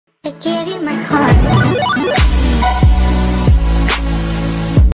I gave you my heart.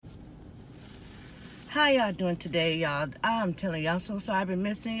 How y'all doing today, y'all? I'm telling y'all, I'm so sorry I've been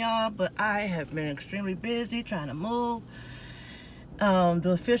missing y'all, but I have been extremely busy trying to move. The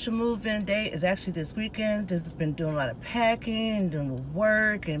official move-in date is actually this weekend. I've been doing a lot of packing and doing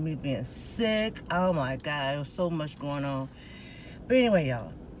work and me being sick. Oh my God, there was so much going on. But anyway,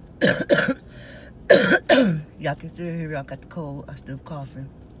 y'all. Y'all can still hear y'all got the cold. I still coughing.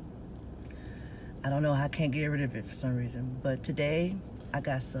 I don't know how I can't get rid of it for some reason. But today, I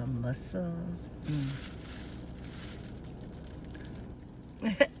got some mussels.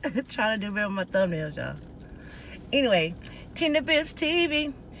 Trying to do better with my thumbnails, y'all. Anyway, Tina Bibbs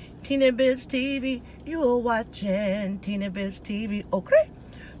TV. Tina Bibbs TV. You are watching Tina Bibbs TV. Okay.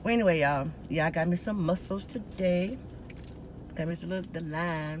 Well, anyway, y'all. Yeah, I got me some mussels today. Got me some the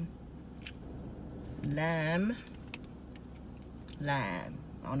lime. Lime. I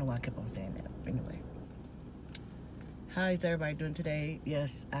don't know why I kept on saying that. Anyway. How is everybody doing today?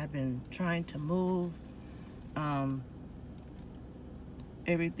 Yes, I've been trying to move.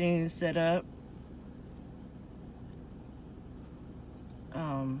 Everything's set up.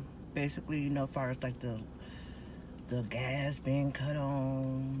 Basically, you know, as far as like the gas being cut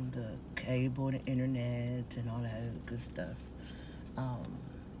on, the cable, the internet, and all that good stuff.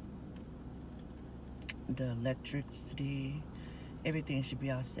 The electricity, everything should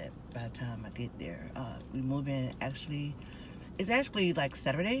be all set by the time I get there. We move in it's actually like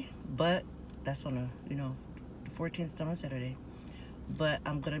Saturday, but that's on the 14th on a Saturday. But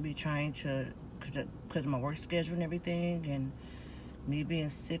I'm gonna be trying to, cause of my work schedule and everything, and me being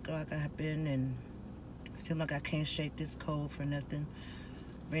sick like I have been, and seem like I can't shake this cold for nothing.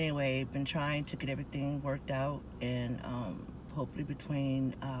 But anyway, been trying to get everything worked out, and hopefully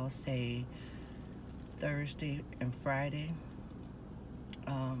between, I'll say, Thursday and Friday,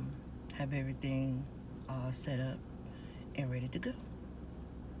 have everything all set up and ready to go.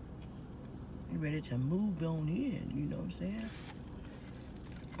 And ready to move on in, you know what I'm saying?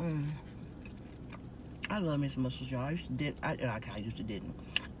 I love me some mussels, y'all. I used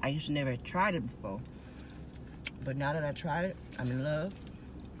to never tried it before. But now that I tried it, I'm in love.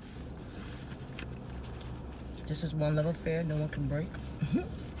 This is one love affair no one can break.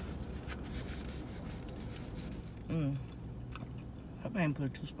 Hope I didn't put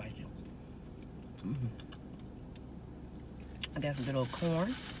it too spicy. I got some good old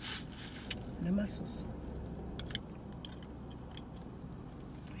corn and the mussels.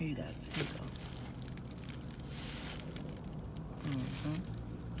 Here you guys, here you go.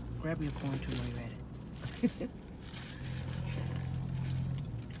 Grab your corn too while you're at it.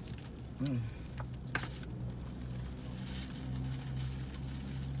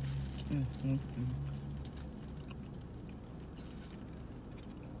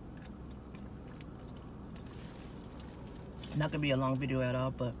 Not gonna be a long video at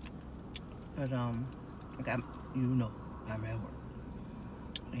all, but cause I'm at work,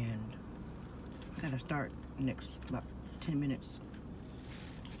 and I gotta start next about 10 minutes.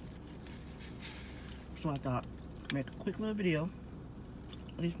 So I thought make a quick little video,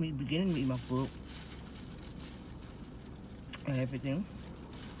 at least me beginning to eat my food and everything,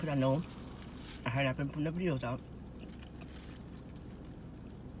 cause I know I had not been putting the videos out.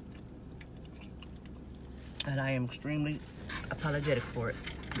 And I am extremely apologetic for it,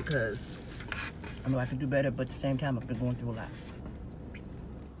 because I know I can do better, but at the same time I've been going through a lot.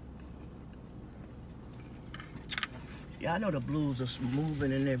 Yeah, I know the blues are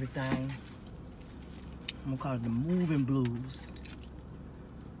moving and everything. I'm gonna call it the moving blues.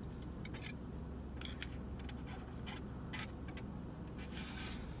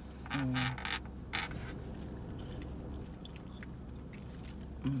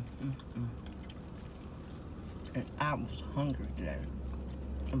 And I was hungry today.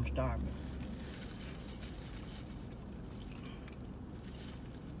 I'm starving.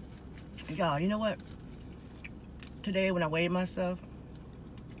 Y'all, you know what? Today when I weighed myself,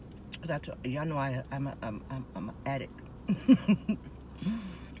 cause y'all know I'm an addict,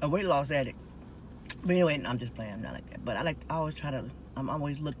 a weight loss addict. But anyway, I'm just playing. I'm not like that. But I always try to. I'm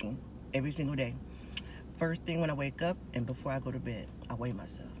always looking every single day. First thing when I wake up and before I go to bed, I weigh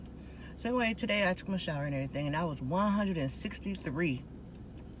myself. So anyway, today I took my shower and everything, and I was 163.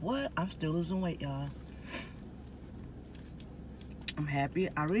 What? I'm still losing weight, y'all. I'm happy.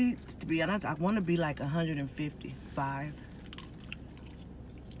 I really, to be honest, I want to be like 155.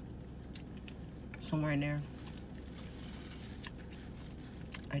 Somewhere in there.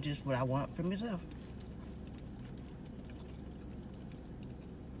 I just what I want for myself.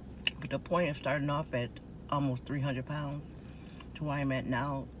 But the point of starting off at almost 300 pounds to to where I'm at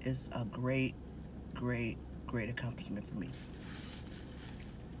now is a great accomplishment for me.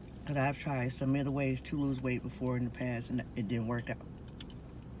 Because I've tried some other ways to lose weight before in the past and it didn't work out.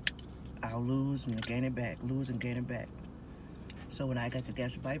 I'll lose and gain it back, lose and gain it back. So when I got the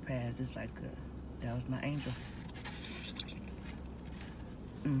gastric bypass, it's like, that was my angel.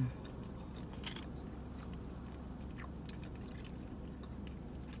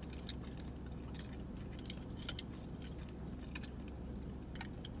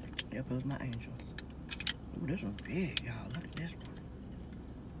 Yep, it was my angel. Ooh, this one's big, y'all. Look at this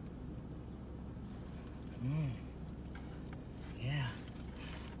one. Yeah.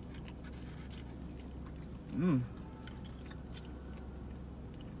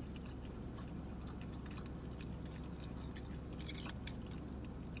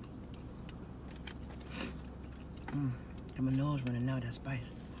 And my nose running now, that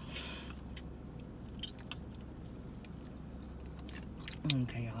spice.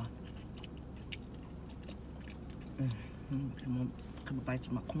 Okay, y'all. A couple bites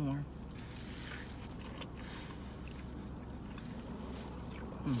of my corn.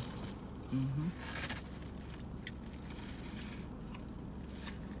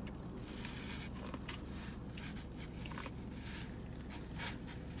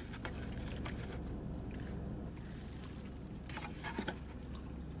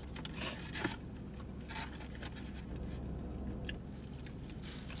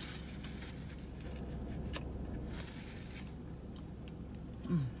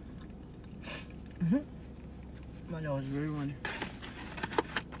 My nose is really running.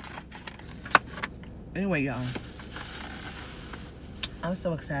 Anyway, y'all, I'm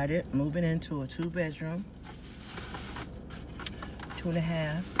so excited. Moving into a 2-bedroom,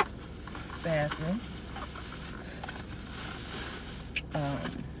 2.5 bathroom.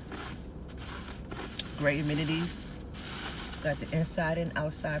 Great amenities. Got the inside and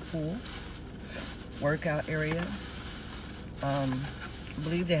outside pool, workout area. I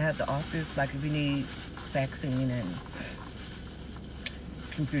believe they have the office, like if you need faxing and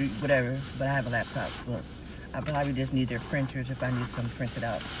computer, whatever, but I have a laptop, but I probably just need their printers if I need something printed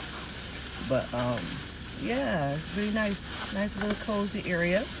out. But yeah, it's really nice little cozy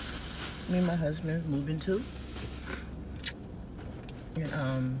area. Me and my husband moving to, and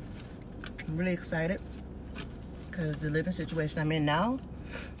I'm really excited because the living situation I'm in now,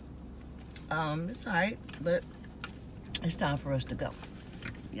 it's alright, but it's time for us to go.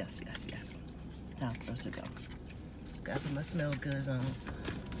 Yes. Time for us to go. Gotta put my smell goods on.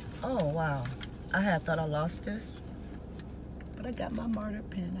 Oh wow, I had thought I lost this, but I got my martyr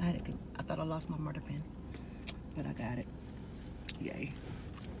pen. I thought I lost my martyr pen, but I got it. Yay.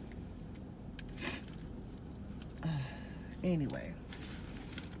 Anyway,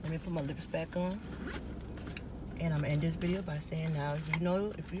 let me put my lips back on, and I'm gonna end this video by saying, now,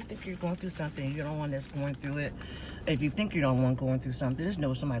 if you think you're going through something, you're the one that's going through it. If you think you're the one going through something, just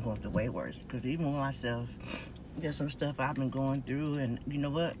know somebody going through way worse. Because even with myself, there's some stuff I've been going through, and you know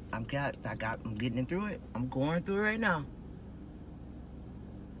what? I'm getting through it. I'm going through it right now.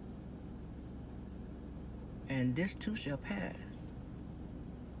 And this too shall pass.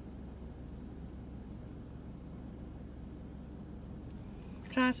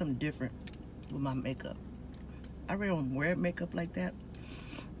 I'm trying something different with my makeup. I really don't wear makeup like that.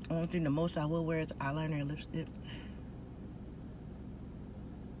 The only thing the most I will wear is eyeliner and lipstick.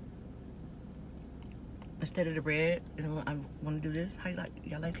 Instead of the red, I want to do this. How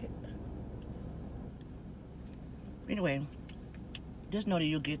y'all like it? Anyway, just know that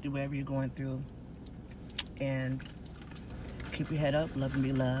you'll get through whatever you're going through. And keep your head up, love and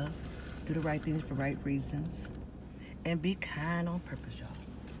be loved. Do the right things for right reasons. And be kind on purpose, y'all.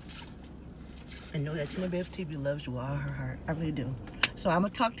 And know that Tina Bibbs TV loves you all her heart. I really do. So I'm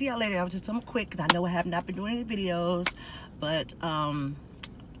going to talk to y'all later. I was just something quick because I know I have not been doing any videos. But,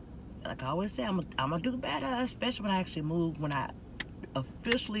 like I always say, I'm gonna do better, especially when I actually move, when I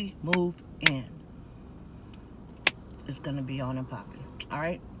officially move in. It's gonna be on and popping. All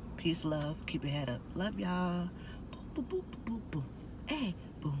right, peace, love, keep your head up. Love y'all. Boom, boom, boom, boom, boom. Hey,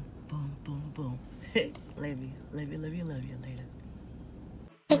 boom, boom, boom, boom. Love you later.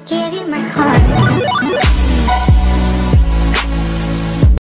 I gave you my heart.